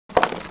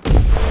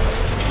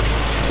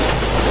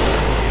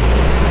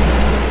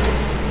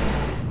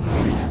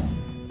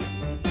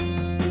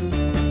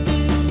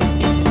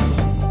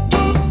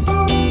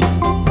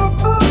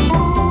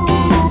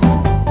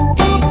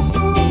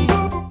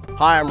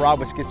Hi, I'm Rob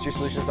with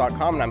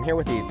SkidSteerSolutions.com and I'm here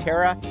with the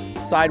Eterra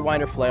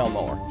Sidewinder Flail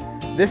Mower.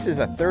 This is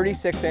a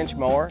 36-inch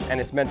mower and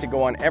it's meant to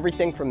go on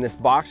everything from this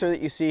boxer that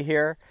you see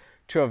here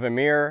to a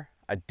Vermeer,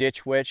 a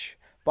ditch witch,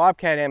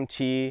 Bobcat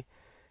MT,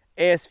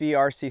 ASV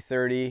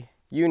RC30,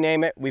 you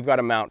name it, we've got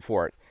a mount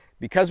for it.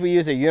 Because we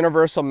use a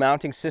universal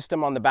mounting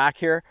system on the back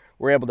here,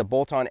 we're able to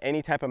bolt on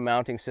any type of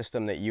mounting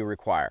system that you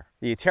require.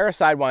 The Eterra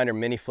Sidewinder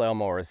Mini Flail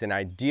Mower is an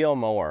ideal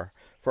mower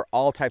for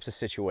all types of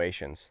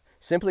situations,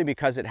 simply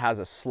because it has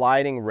a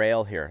sliding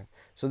rail here.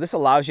 So this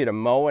allows you to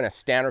mow in a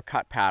standard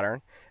cut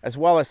pattern, as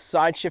well as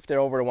side shift it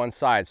over to one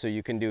side, so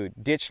you can do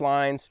ditch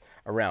lines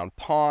around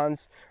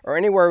ponds or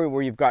anywhere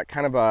where you've got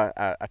kind of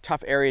a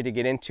tough area to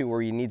get into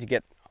where you need to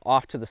get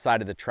off to the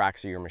side of the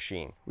tracks of your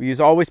machine. We use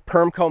always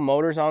Permco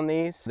motors on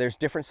these. There's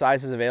different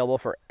sizes available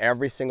for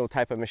every single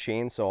type of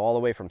machine, so all the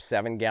way from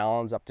 7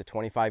 gallons up to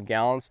 25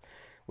 gallons,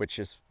 which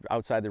is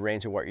outside the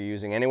range of what you're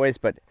using anyways,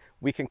 but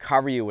we can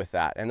cover you with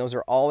that. And those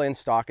are all in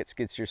stock at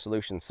Skid Steer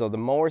Solutions. So the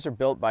mowers are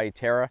built by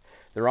Eterra,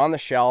 they're on the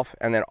shelf,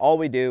 and then all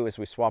we do is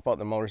we swap out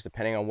the motors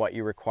depending on what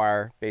you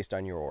require based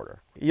on your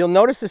order. You'll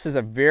notice this is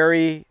a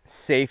very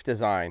safe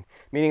design,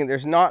 meaning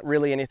there's not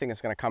really anything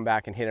that's gonna come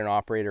back and hit an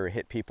operator or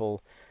hit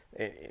people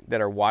that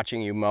are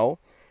watching you mow.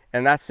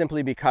 And that's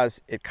simply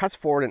because it cuts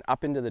forward and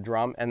up into the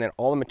drum, and then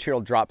all the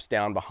material drops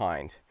down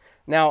behind.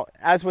 Now,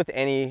 as with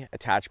any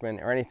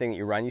attachment or anything that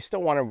you run, you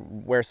still want to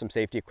wear some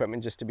safety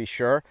equipment just to be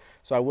sure.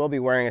 So I will be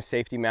wearing a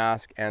safety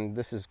mask, and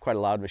this is quite a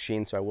loud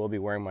machine, so I will be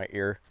wearing my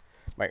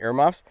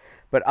earmuffs.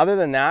 But other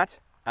than that,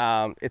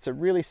 it's a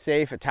really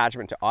safe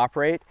attachment to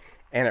operate,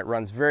 and it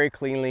runs very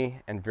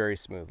cleanly and very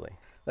smoothly.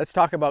 Let's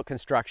talk about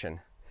construction.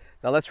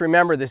 Now let's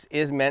remember, this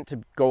is meant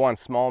to go on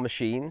small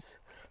machines,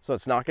 so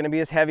it's not going to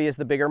be as heavy as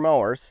the bigger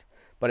mowers,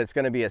 but it's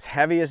going to be as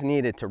heavy as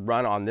needed to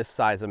run on this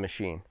size of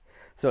machine.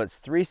 So it's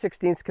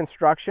 3/16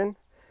 construction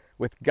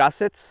with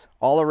gussets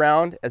all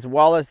around, as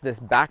well as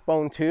this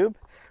backbone tube,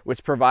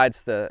 which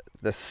provides the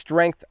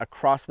strength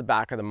across the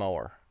back of the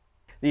mower.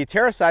 The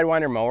Eterra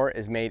Sidewinder mower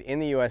is made in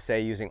the USA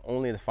using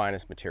only the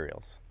finest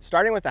materials.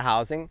 Starting with the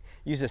housing,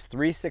 use this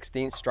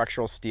 3/16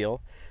 structural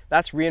steel.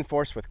 That's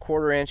reinforced with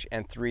 1/4 inch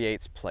and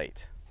 3/8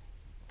 plate.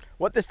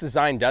 What this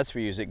design does for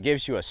you is it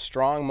gives you a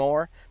strong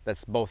mower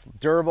that's both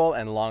durable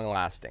and long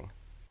lasting.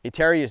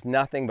 Eterra used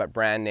nothing but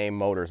brand name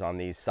motors on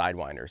these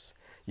Sidewinders.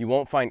 You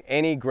won't find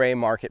any gray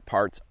market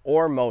parts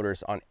or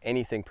motors on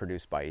anything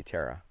produced by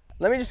Eterra.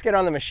 Let me just get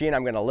on the machine.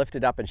 I'm going to lift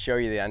it up and show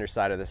you the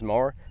underside of this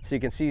mower so you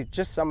can see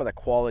just some of the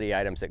quality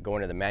items that go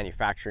into the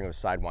manufacturing of a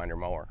Sidewinder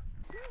mower.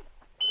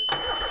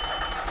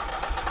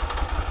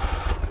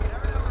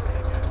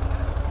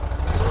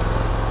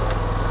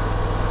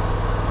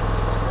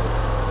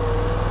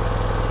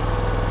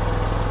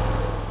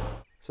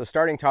 So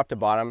starting top to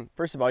bottom,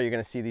 first of all, you're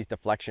going to see these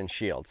deflection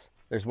shields.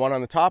 There's one on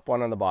the top,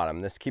 one on the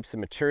bottom. This keeps the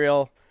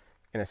material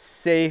in a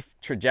safe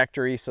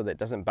trajectory so that it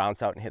doesn't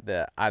bounce out and hit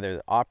either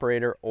the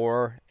operator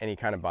or any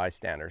kind of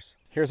bystanders.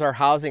 Here's our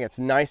housing. It's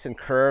nice and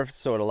curved,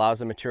 so it allows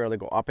the material to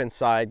go up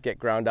inside, get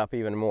ground up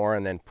even more,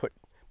 and then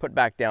put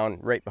back down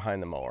right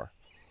behind the mower.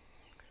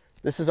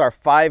 This is our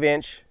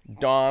 5-inch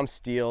DOM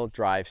steel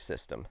drive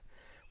system.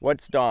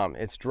 What's DOM?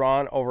 It's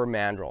drawn over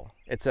mandrel.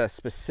 It's a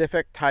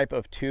specific type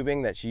of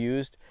tubing that's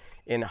used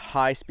in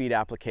high-speed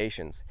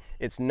applications.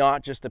 It's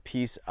not just a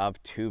piece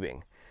of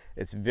tubing.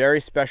 It's very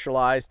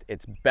specialized,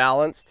 it's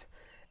balanced,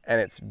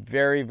 and it's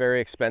very, very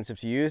expensive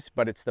to use,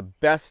 but it's the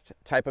best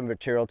type of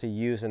material to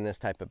use in this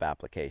type of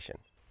application.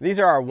 These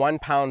are our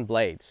 1-pound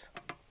blades.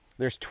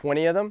 There's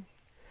 20 of them.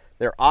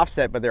 They're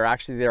offset, but they're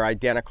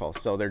identical.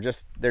 So they're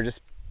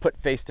just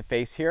put face to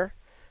face here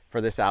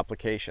for this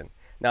application.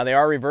 Now they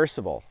are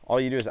reversible. All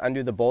you do is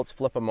undo the bolts,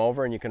 flip them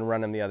over, and you can run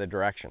them the other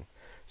direction.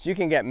 So you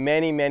can get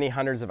many, many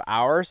hundreds of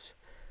hours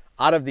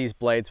out of these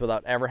blades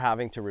without ever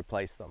having to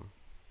replace them.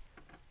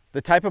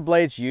 The type of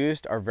blades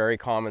used are very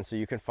common, so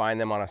you can find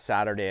them on a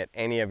Saturday at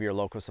any of your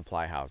local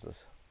supply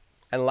houses.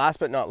 And last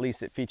but not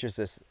least, it features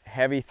this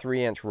heavy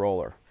 3-inch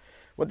roller.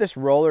 What this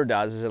roller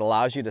does is it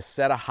allows you to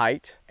set a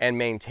height and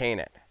maintain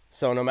it.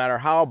 So no matter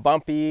how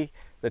bumpy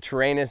the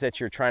terrain is that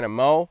you're trying to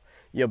mow,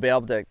 you'll be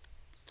able to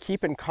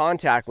keep in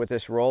contact with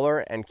this roller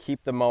and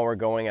keep the mower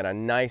going at a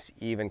nice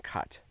even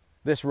cut.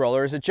 This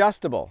roller is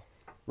adjustable.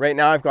 Right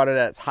now I've got it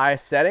at its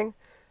highest setting,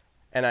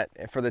 and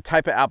for the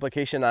type of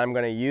application I'm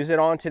going to use it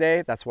on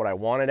today, that's what I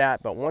want it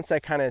at. But once I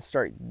kind of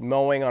start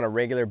mowing on a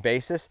regular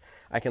basis,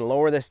 I can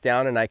lower this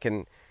down and I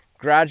can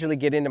gradually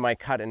get into my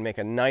cut and make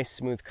a nice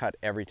smooth cut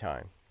every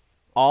time.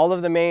 All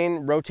of the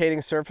main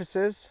rotating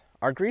surfaces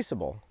are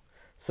greasable.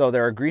 So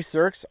there are grease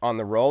zerks on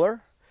the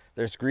roller,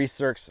 there's grease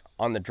zerks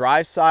on the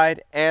drive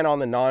side and on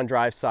the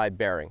non-drive side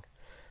bearing.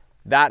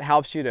 That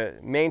helps you to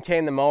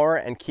maintain the mower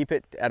and keep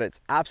it at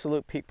its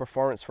absolute peak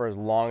performance for as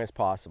long as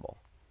possible.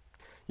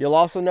 You'll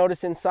also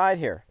notice inside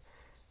here,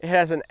 it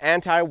has an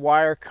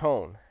anti-wire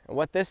cone. And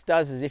what this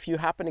does is if you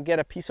happen to get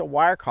a piece of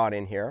wire caught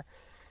in here,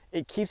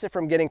 it keeps it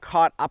from getting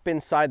caught up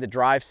inside the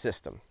drive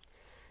system.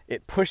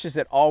 It pushes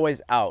it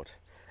always out.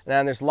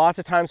 And there's lots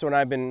of times when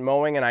I've been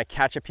mowing and I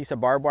catch a piece of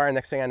barbed wire, and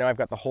next thing I know I've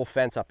got the whole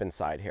fence up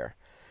inside here.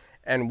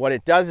 And what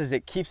it does is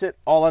it keeps it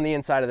all on the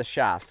inside of the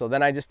shaft. So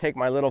then I just take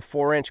my little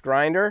 4-inch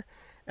grinder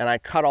and I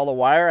cut all the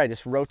wire. I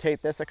just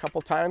rotate this a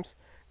couple times,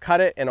 cut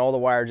it, and all the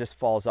wire just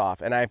falls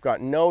off. And I've got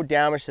no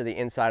damage to the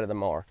inside of the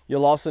mower.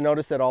 You'll also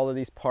notice that all of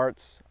these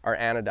parts are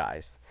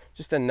anodized.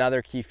 Just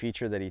another key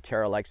feature that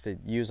Eterra likes to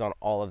use on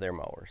all of their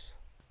mowers.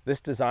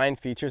 This design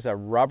features a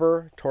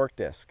rubber torque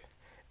disc.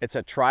 It's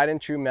a tried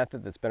and true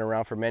method that's been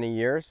around for many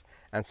years,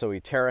 and so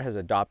Eterra has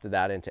adopted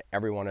that into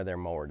every one of their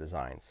mower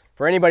designs.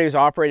 For anybody who's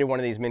operated one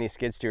of these mini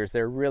skid steers,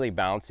 they're really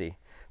bouncy.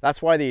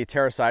 That's why the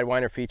Eterra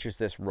Sidewinder features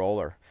this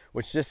roller,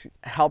 which just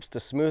helps to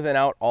smoothen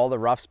out all the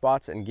rough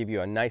spots and give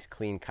you a nice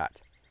clean cut.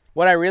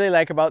 What I really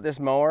like about this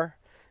mower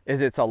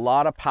is it's a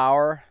lot of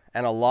power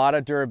and a lot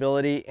of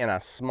durability in a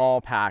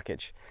small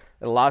package.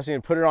 It allows me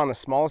to put it on the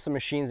smallest of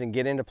machines and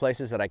get into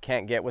places that I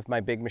can't get with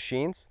my big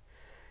machines.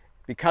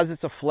 Because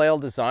it's a flail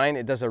design,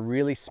 it does a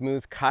really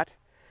smooth cut.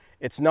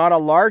 It's not a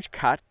large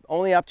cut,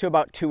 only up to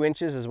about 2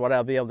 inches is what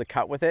I'll be able to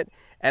cut with it.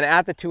 And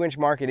at the 2-inch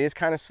mark, it is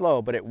kind of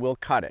slow, but it will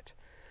cut it.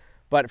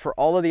 But for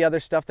all of the other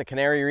stuff, the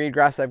canary reed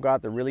grass I've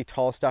got, the really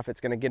tall stuff, it's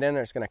going to get in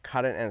there, it's going to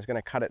cut it, and it's going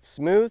to cut it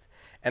smooth,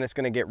 and it's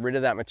going to get rid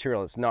of that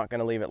material. It's not going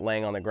to leave it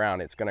laying on the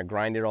ground. It's going to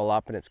grind it all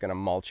up, and it's going to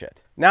mulch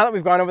it. Now that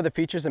we've gone over the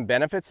features and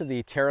benefits of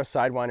the Eterra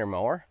Sidewinder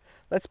mower,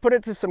 let's put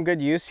it to some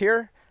good use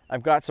here.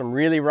 I've got some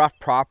really rough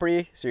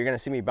property, so you're going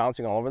to see me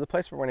bouncing all over the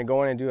place, but we're going to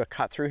go in and do a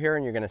cut through here,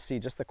 and you're going to see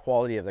just the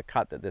quality of the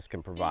cut that this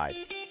can provide.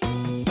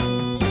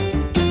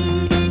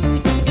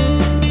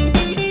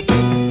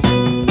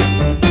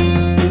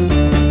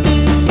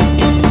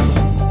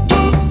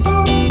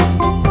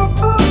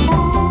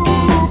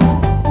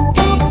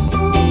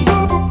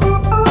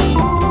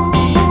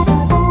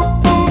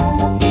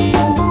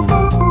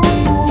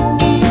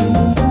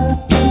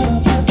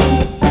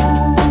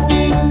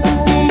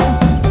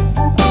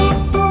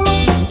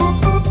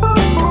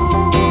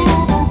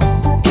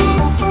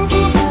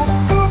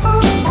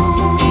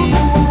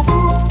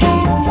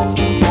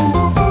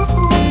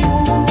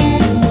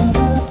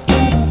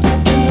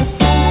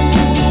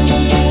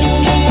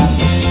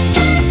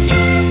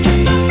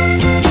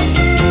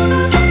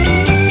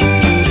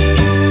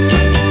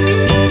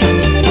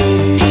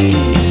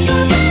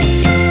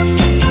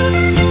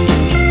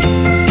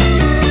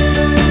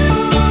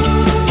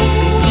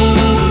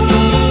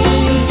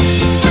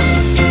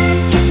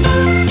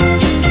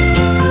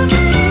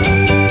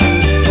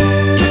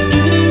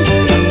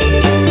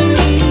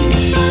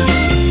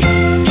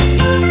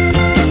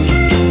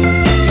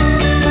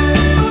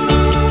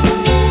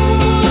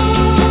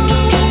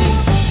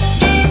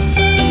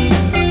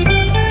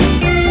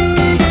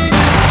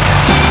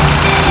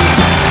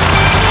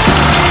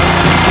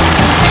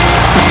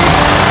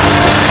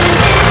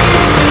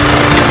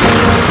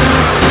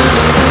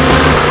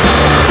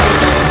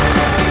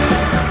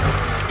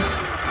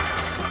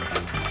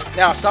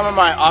 Now, some of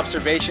my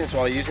observations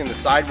while using the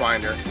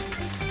Sidewinder,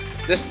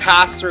 this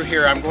pass through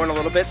here, I'm going a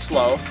little bit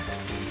slow.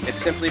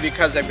 It's simply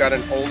because I've got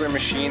an older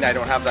machine. I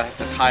don't have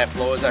as high a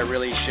flow as I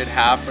really should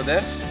have for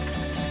this.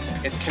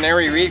 It's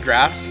canary reed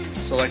grass,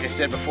 so like I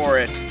said before,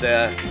 it's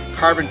the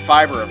carbon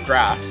fiber of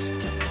grass.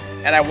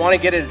 And I want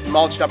to get it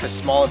mulched up as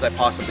small as I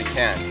possibly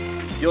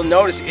can. You'll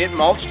notice it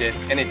mulched it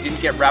and it didn't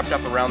get wrapped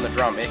up around the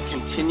drum. It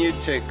continued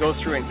to go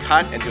through and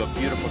cut and do a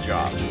beautiful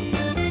job.